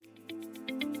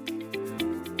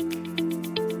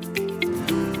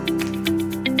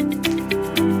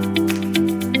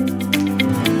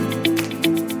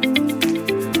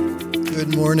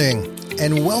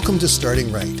and welcome to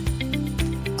Starting Right.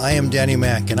 I am Danny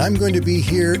Mack, and I'm going to be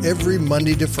here every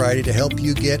Monday to Friday to help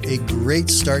you get a great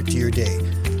start to your day.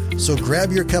 So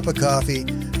grab your cup of coffee,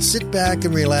 sit back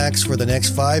and relax for the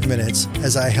next 5 minutes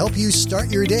as I help you start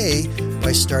your day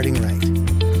by starting right.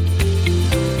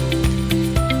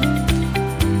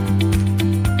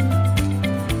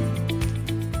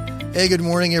 Hey, good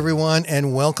morning, everyone,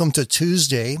 and welcome to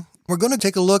Tuesday. We're going to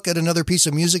take a look at another piece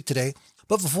of music today.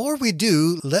 But before we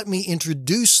do, let me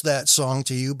introduce that song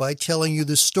to you by telling you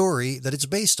the story that it's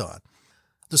based on.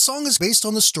 The song is based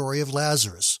on the story of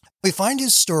Lazarus. We find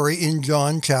his story in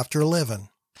John chapter 11.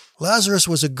 Lazarus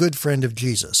was a good friend of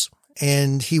Jesus,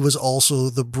 and he was also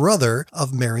the brother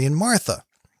of Mary and Martha.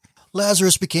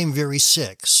 Lazarus became very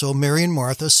sick, so Mary and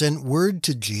Martha sent word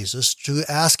to Jesus to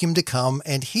ask him to come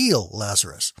and heal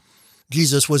Lazarus.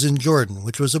 Jesus was in Jordan,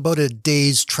 which was about a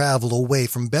day's travel away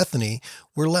from Bethany,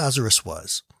 where Lazarus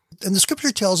was. And the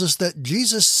scripture tells us that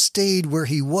Jesus stayed where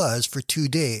he was for 2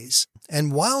 days.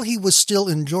 And while he was still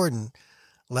in Jordan,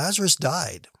 Lazarus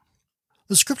died.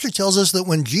 The scripture tells us that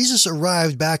when Jesus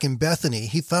arrived back in Bethany,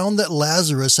 he found that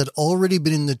Lazarus had already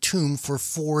been in the tomb for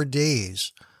 4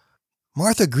 days.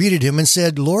 Martha greeted him and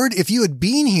said, "Lord, if you had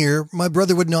been here, my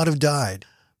brother would not have died.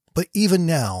 But even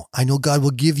now, I know God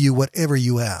will give you whatever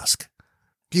you ask."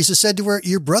 Jesus said to her,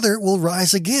 "Your brother will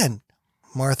rise again."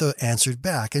 Martha answered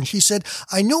back, and she said,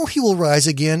 "I know he will rise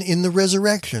again in the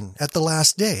resurrection at the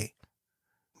last day."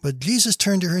 But Jesus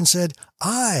turned to her and said,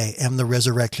 "I am the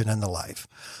resurrection and the life.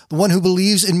 The one who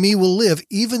believes in me will live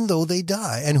even though they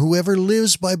die, and whoever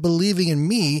lives by believing in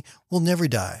me will never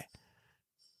die."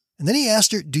 And then he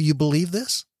asked her, "Do you believe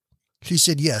this?" She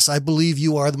said, "Yes, I believe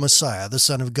you are the Messiah, the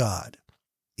Son of God."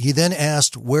 He then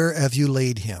asked, "Where have you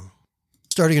laid him?"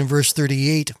 Starting in verse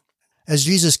 38, as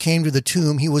Jesus came to the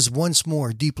tomb, he was once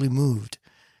more deeply moved.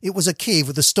 It was a cave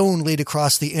with a stone laid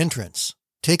across the entrance.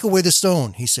 "Take away the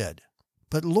stone," he said.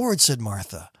 "But Lord," said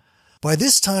Martha, "by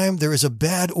this time there is a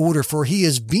bad odor, for he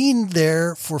has been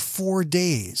there for 4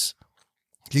 days."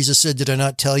 Jesus said, "Did I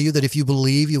not tell you that if you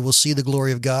believe, you will see the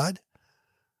glory of God?"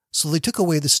 So they took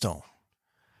away the stone.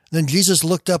 Then Jesus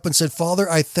looked up and said,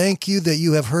 "Father, I thank you that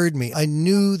you have heard me. I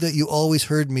knew that you always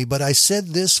heard me, but I said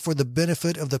this for the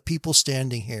benefit of the people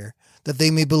standing here, that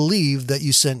they may believe that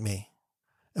you sent me."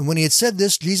 And when he had said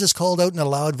this, Jesus called out in a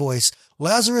loud voice,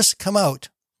 "Lazarus, come out."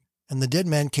 And the dead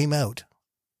man came out.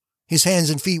 His hands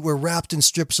and feet were wrapped in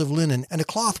strips of linen, and a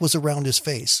cloth was around his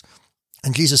face.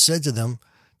 And Jesus said to them,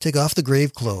 "Take off the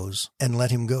grave clothes and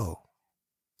let him go."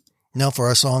 Now for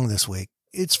our song this week.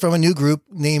 It's from a new group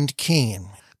named Cain.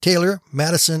 Taylor,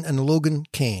 Madison, and Logan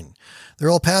Cain.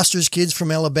 They're all pastors' kids from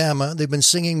Alabama. They've been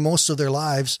singing most of their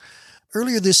lives.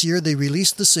 Earlier this year, they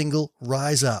released the single,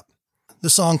 Rise Up. The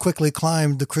song quickly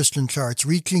climbed the Christian charts,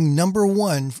 reaching number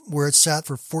 1, where it sat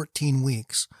for 14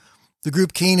 weeks. The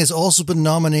group Cain has also been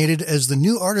nominated as the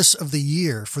New Artist of the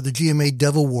Year for the GMA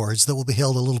Dove Awards that will be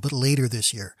held a little bit later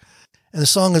this year. And the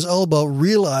song is all about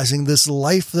realizing this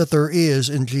life that there is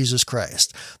in Jesus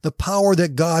Christ, the power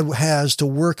that God has to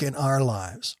work in our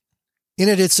lives. In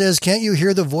it says, "Can't you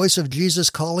hear the voice of Jesus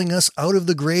calling us out of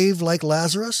the grave like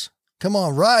Lazarus? Come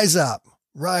on, rise up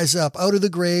out of the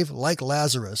grave like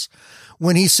Lazarus.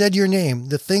 When he said your name,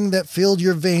 the thing that filled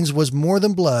your veins was more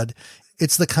than blood.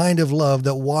 It's the kind of love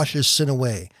that washes sin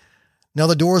away. Now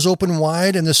the door's open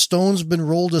wide and the stone's been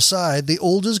rolled aside. The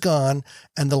old is gone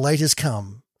and the light has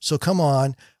come. So come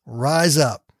on, rise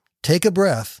up, take a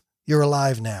breath, you're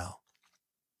alive now."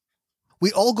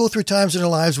 We all go through times in our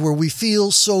lives where we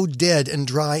feel so dead and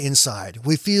dry inside.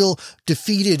 We feel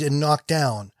defeated and knocked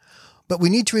down. But we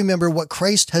need to remember what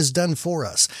Christ has done for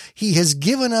us. He has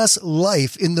given us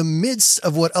life in the midst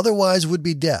of what otherwise would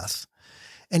be death.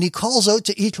 And he calls out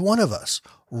to each one of us,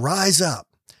 rise up,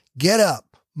 get up.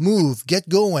 Move, get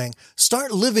going,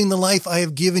 start living the life I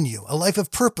have given you, a life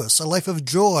of purpose, a life of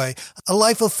joy, a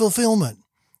life of fulfillment.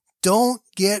 Don't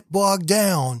get bogged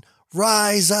down.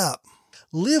 Rise up.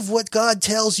 Live what God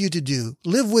tells you to do.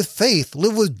 Live with faith,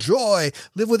 live with joy,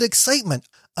 live with excitement.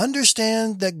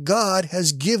 Understand that God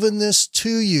has given this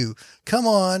to you. Come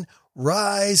on,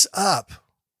 rise up.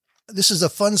 This is a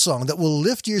fun song that will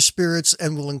lift your spirits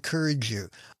and will encourage you.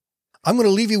 I'm going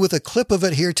to leave you with a clip of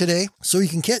it here today so you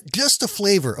can get just a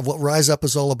flavor of what Rise Up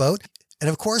is all about. And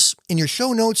of course, in your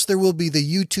show notes, there will be the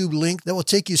YouTube link that will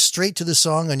take you straight to the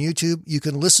song on YouTube. You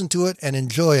can listen to it and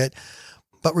enjoy it.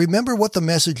 But remember what the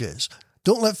message is.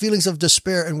 Don't let feelings of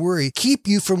despair and worry keep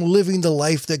you from living the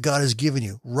life that God has given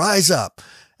you. Rise up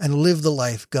and live the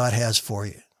life God has for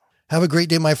you. Have a great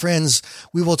day, my friends.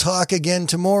 We will talk again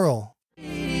tomorrow.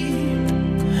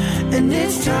 And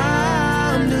it's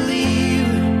time to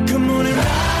leave. Come on and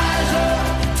rise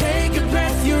up, take a breath.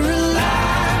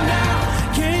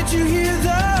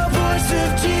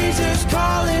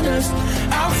 calling us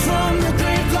out from the grave.